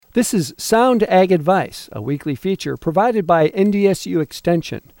This is Sound Ag Advice, a weekly feature provided by NDSU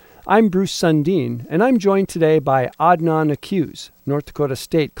Extension. I'm Bruce Sundin, and I'm joined today by Adnan Akyuz, North Dakota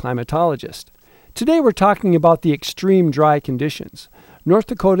State Climatologist. Today we're talking about the extreme dry conditions. North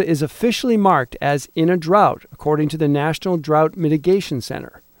Dakota is officially marked as in a drought, according to the National Drought Mitigation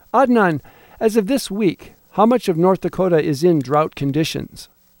Center. Adnan, as of this week, how much of North Dakota is in drought conditions?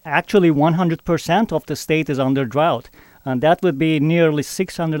 Actually, 100% of the state is under drought. And that would be nearly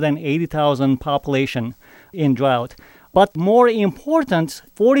 680,000 population in drought. But more important,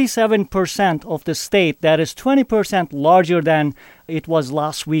 47% of the state, that is 20% larger than it was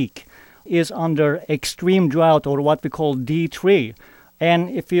last week, is under extreme drought, or what we call D3. And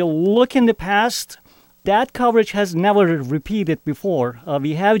if you look in the past, that coverage has never repeated before.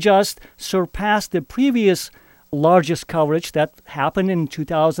 We have just surpassed the previous largest coverage that happened in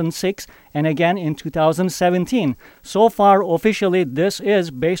 2006 and again in 2017. So far, officially, this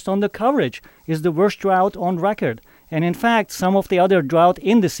is, based on the coverage, is the worst drought on record. And in fact, some of the other drought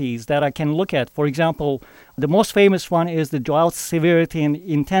indices that I can look at, for example, the most famous one is the drought severity and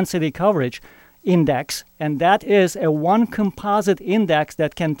intensity coverage index, and that is a one composite index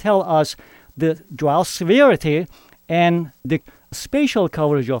that can tell us the drought severity and the spatial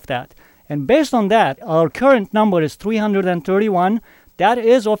coverage of that. And based on that, our current number is 331. That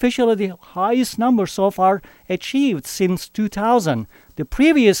is officially the highest number so far achieved since 2000. The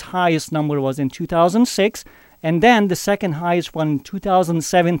previous highest number was in 2006, and then the second highest one in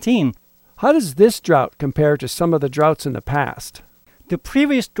 2017. How does this drought compare to some of the droughts in the past? The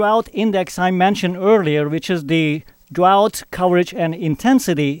previous drought index I mentioned earlier, which is the Drought Coverage and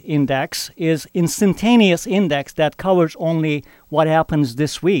Intensity Index, is instantaneous index that covers only what happens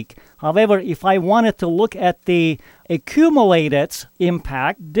this week. However, if I wanted to look at the accumulated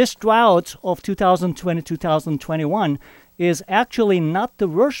impact, this drought of 2020-2021 is actually not the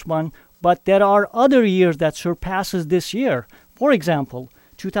worst one, but there are other years that surpasses this year. For example,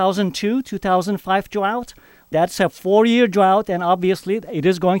 2002-2005 drought, that's a 4-year drought, and obviously it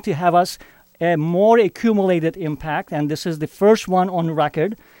is going to have us a more accumulated impact, and this is the first one on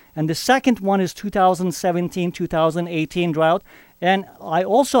record. And the second one is 2017-2018 drought. And I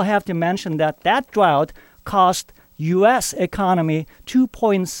also have to mention that that drought cost U.S. economy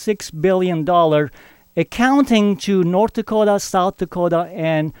 $2.6 billion, accounting to North Dakota, South Dakota,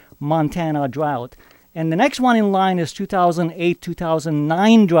 and Montana drought. And the next one in line is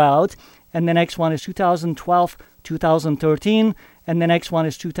 2008-2009 drought, and the next one is 2012-2013, and the next one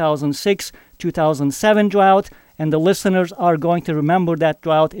is 2006-2007 drought. And the listeners are going to remember that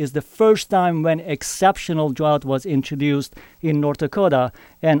drought is the first time when exceptional drought was introduced in North Dakota.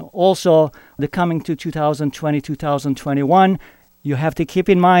 And also, the coming to 2020-2021, you have to keep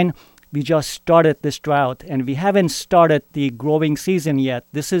in mind, we just started this drought, and we haven't started the growing season yet.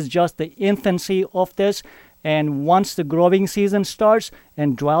 This is just the infancy of this. And once the growing season starts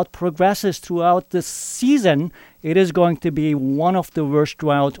and drought progresses throughout the season, it is going to be one of the worst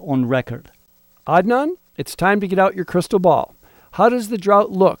droughts on record. Adnan, it's time to get out your crystal ball. How does the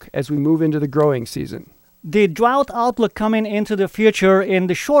drought look as we move into the growing season? The drought outlook coming into the future in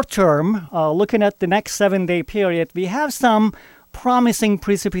the short term, looking at the next 7-day period, we have some promising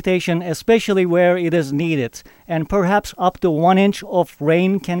precipitation, especially where it is needed. And perhaps up to 1 inch of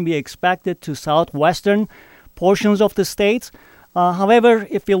rain can be expected to southwestern portions of the state. However,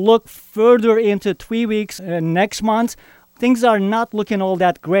 if you look further into 3 weeks next month, things are not looking all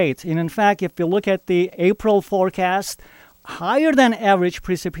that great. And in fact, if you look at the April forecast, higher than average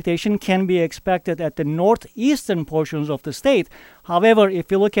precipitation can be expected at the northeastern portions of the state. However, if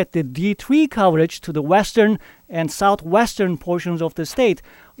you look at the D3 coverage to the western and southwestern portions of the state,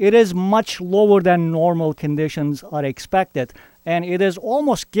 it is much lower than normal conditions are expected. And it is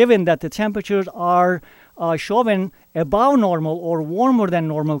almost given that the temperatures are showing above normal or warmer than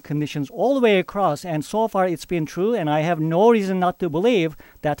normal conditions all the way across. And so far it's been true, and I have no reason not to believe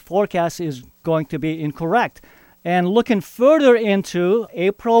that forecast is going to be incorrect. And looking further into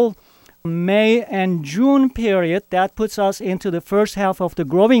April, May, and June period, that puts us into the first half of the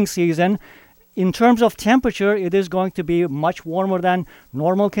growing season. In terms of temperature, it is going to be much warmer than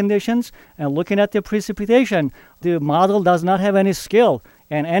normal conditions. And looking at the precipitation, the model does not have any skill.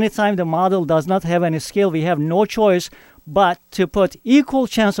 And anytime the model does not have any skill, we have no choice but to put equal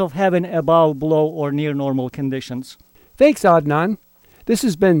chance of having above, below, or near normal conditions. Thanks, Adnan. This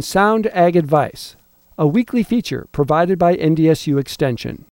has been Sound Ag Advice, a weekly feature provided by NDSU Extension.